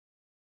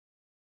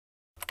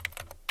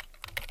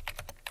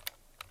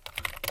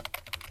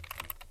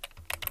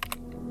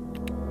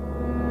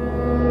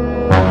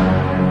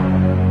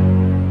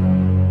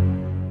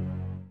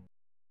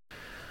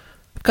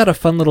I've got a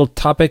fun little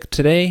topic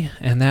today,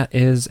 and that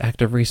is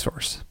Active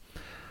Resource.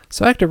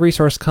 So Active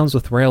Resource comes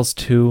with Rails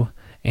 2,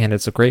 and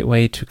it's a great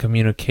way to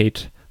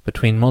communicate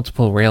between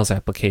multiple Rails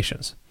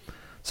applications.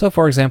 So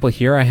for example,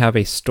 here I have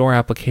a store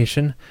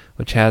application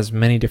which has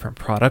many different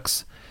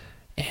products,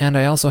 and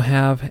I also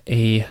have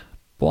a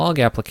blog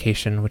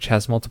application which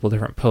has multiple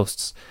different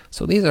posts.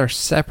 So these are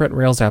separate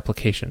Rails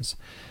applications.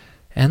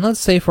 And let's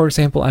say, for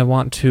example, I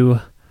want to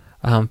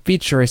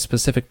feature a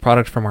specific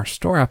product from our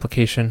store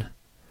application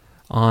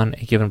on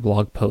a given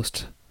blog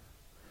post.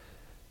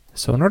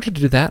 So in order to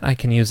do that, I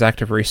can use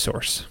Active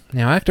Resource.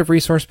 Now, Active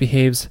Resource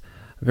behaves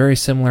very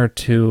similar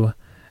to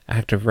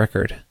Active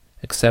Record,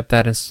 except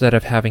that instead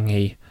of having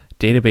a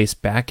database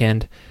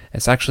backend,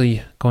 it's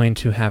actually going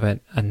to have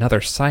another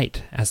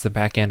site as the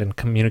backend and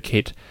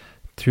communicate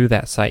through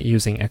that site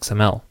using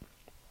XML.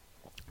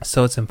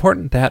 So it's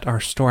important that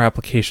our store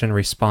application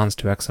responds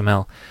to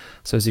XML.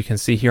 So as you can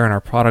see here in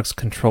our products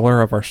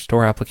controller of our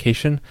store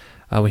application,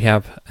 we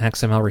have an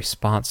XML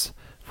response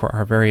for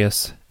our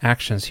various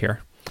actions here.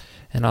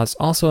 And it's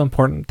also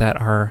important that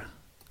our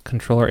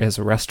controller is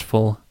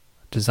RESTful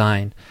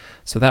design,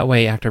 so that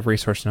way Active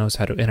Resource knows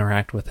how to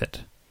interact with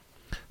it.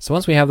 So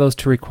once we have those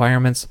two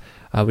requirements,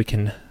 we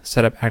can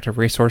set up Active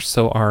Resource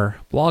so our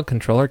blog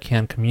controller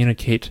can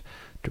communicate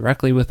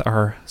directly with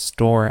our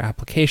store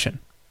application.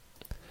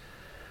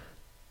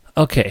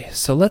 Okay,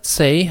 so let's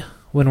say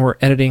when we're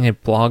editing a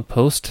blog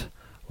post,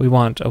 we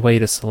want a way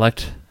to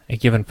select a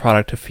given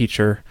product to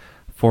feature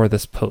for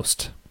this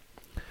post.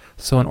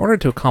 So in order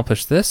to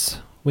accomplish this,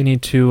 we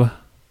need to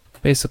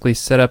basically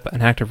set up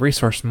an Active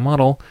Resource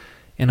model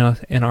in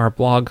our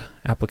blog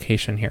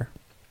application here.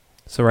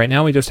 So right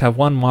now we just have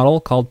one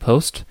model called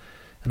post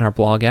in our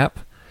blog app,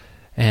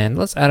 and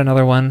let's add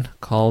another one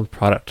called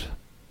product.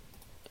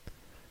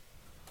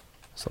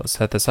 So let's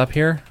set this up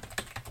here,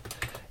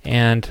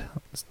 and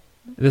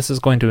this is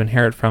going to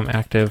inherit from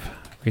Active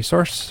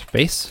Resource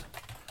base,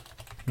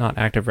 not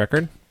Active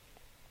Record.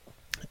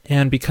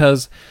 And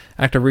because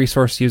Active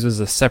Resource uses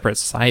a separate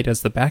site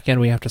as the backend,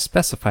 we have to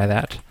specify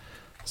that.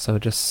 So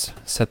just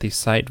set the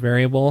site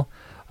variable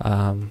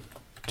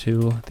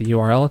to the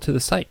URL to the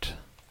site.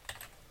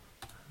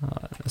 In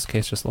this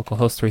case, just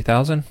localhost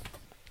 3000.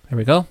 There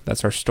we go.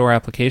 That's our store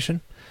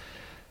application.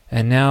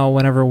 And now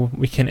whenever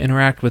we can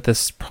interact with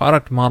this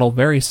product model,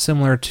 very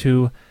similar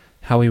to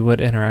how we would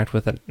interact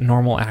with a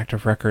normal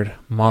Active Record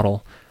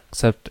model,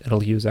 except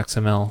it'll use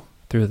XML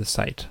through the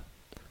site.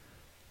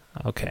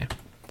 Okay.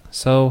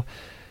 So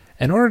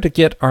in order to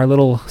get our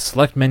little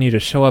select menu to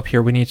show up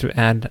here, we need to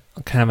add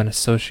kind of an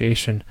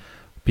association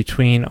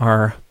between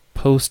our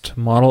post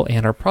model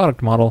and our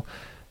product model.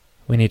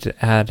 We need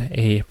to add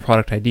a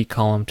product ID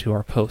column to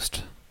our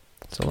post.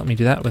 So let me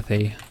do that with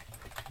a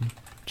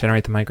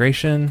generate the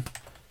migration.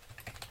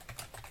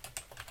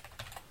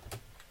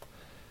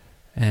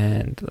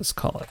 And let's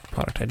call it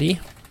product ID.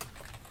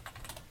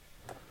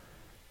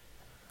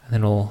 And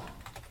then we'll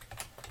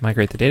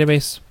migrate the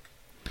database.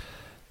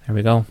 There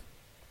we go.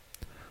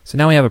 So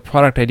now we have a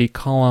product ID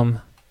column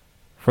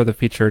for the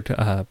featured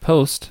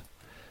post.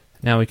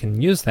 Now we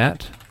can use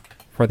that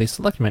for the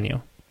select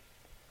menu.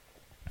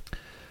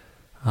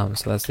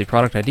 So that's the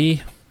product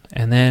ID,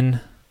 and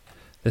then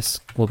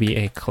this will be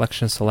a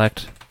collection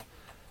select.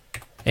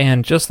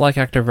 And just like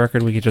Active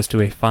Record, we could just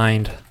do a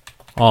find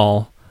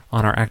all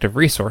on our Active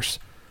Resource,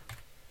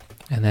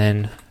 and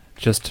then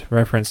just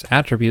reference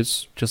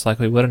attributes just like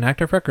we would an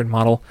Active Record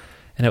model,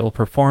 and it will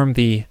perform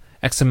the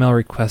XML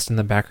request in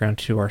the background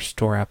to our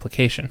store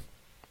application.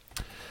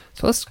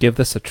 So let's give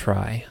this a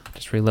try.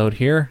 Just reload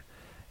here,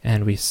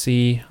 and we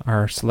see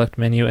our select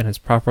menu, and it's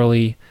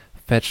properly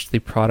fetched the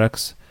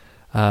products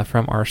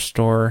from our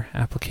store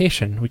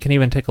application. We can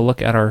even take a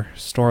look at our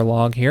store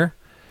log here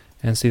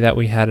and see that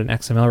we had an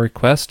XML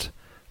request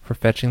for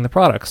fetching the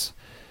products.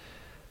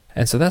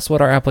 And so that's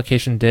what our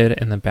application did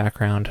in the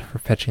background for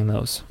fetching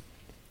those.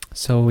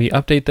 So we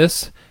update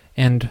this,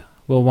 and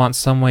we'll want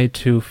some way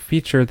to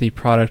feature the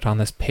product on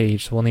this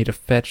page. So we'll need to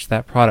fetch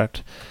that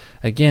product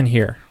again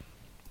here.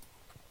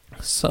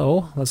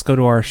 So let's go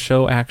to our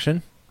show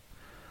action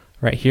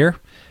right here,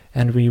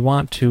 and we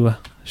want to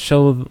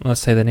show,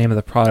 let's say, the name of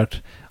the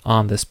product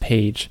on this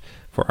page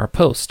for our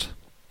post.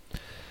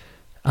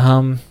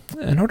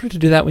 In order to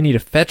do that, we need to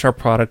fetch our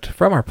product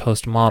from our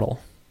post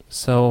model.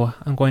 So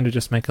I'm going to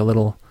just make a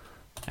little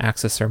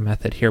accessor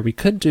method here. We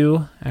could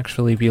do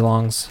actually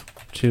belongs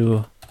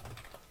to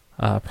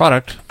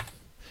product,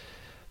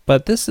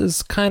 but this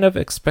is kind of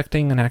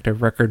expecting an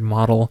Active Record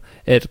model.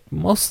 It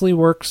mostly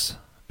works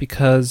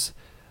because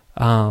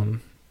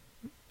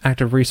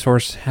Active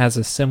Resource has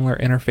a similar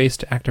interface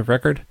to Active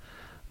Record,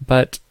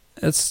 but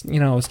it's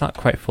not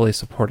quite fully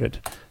supported.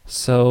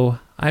 So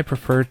I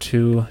prefer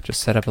to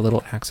just set up a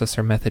little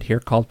accessor method here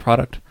called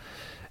product,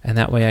 and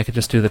that way I could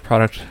just do the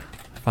product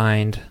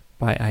find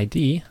by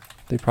ID,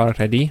 the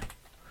product ID,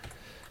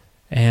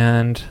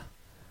 and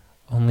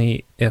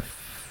only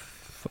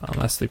if,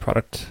 unless the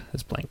product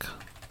is blank.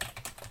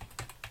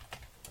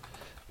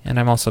 And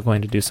I'm also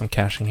going to do some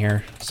caching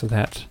here so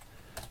that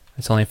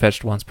it's only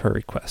fetched once per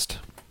request.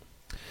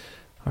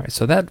 All right,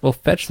 so that will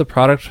fetch the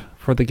product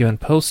for the given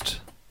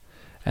post,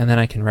 and then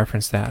I can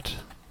reference that.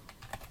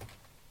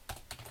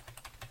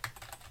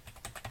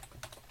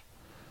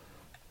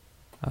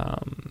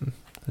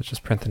 Let's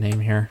just print the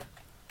name here.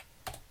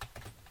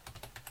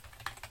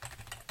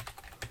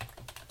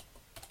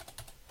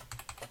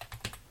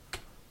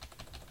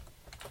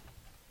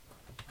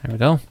 There we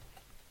go.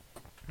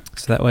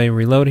 So that way,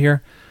 reload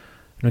here,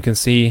 and we can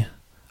see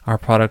our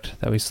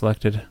product that we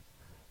selected.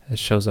 It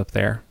shows up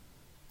there,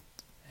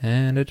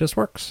 and it just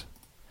works.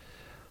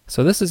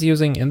 So this is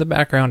using, in the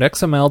background,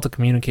 XML to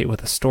communicate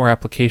with a store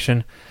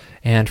application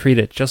and treat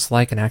it just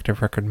like an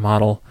active record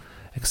model,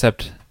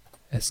 except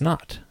it's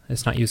not.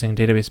 It's not using a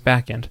database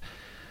backend.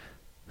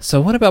 So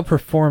what about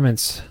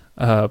performance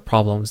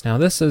problems? Now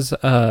this is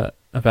a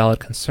valid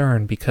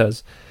concern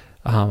because,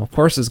 of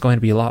course, it's going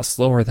to be a lot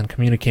slower than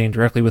communicating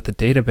directly with the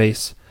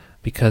database,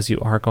 because you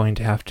are going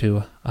to have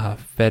to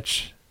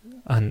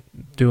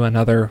do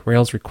another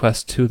Rails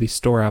request to the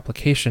store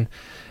application,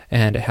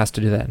 and it has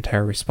to do that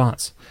entire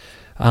response.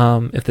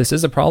 If this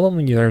is a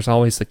problem, there's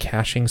always the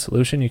caching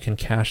solution. You can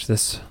cache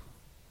this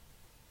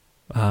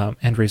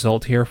end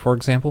result here, for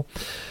example.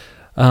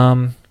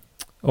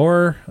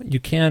 Or you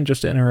can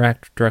just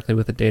interact directly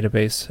with the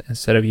database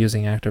instead of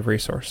using Active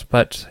Resource.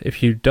 But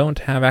if you don't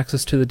have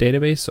access to the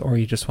database, or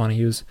you just want to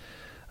use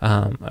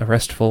a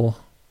RESTful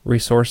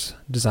resource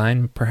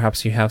design,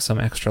 perhaps you have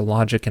some extra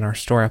logic in our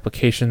store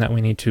application that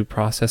we need to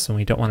process and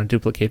we don't want to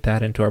duplicate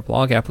that into our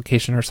blog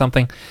application or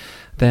something,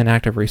 then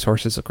Active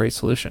Resource is a great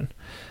solution.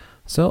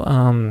 So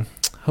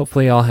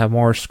hopefully I'll have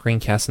more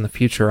screencasts in the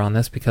future on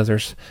this, because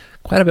there's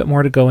quite a bit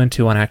more to go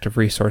into on Active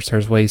Resource.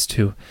 There's ways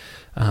to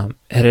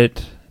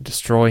edit,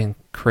 destroy, and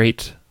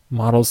create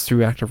models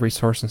through Active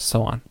Resource and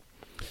so on.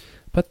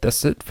 But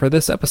that's it for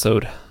this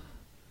episode.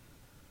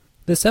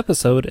 This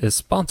episode is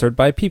sponsored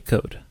by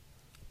Peepcode.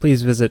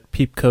 Please visit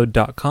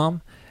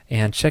peepcode.com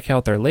and check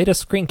out their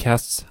latest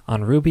screencasts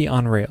on Ruby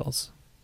on Rails.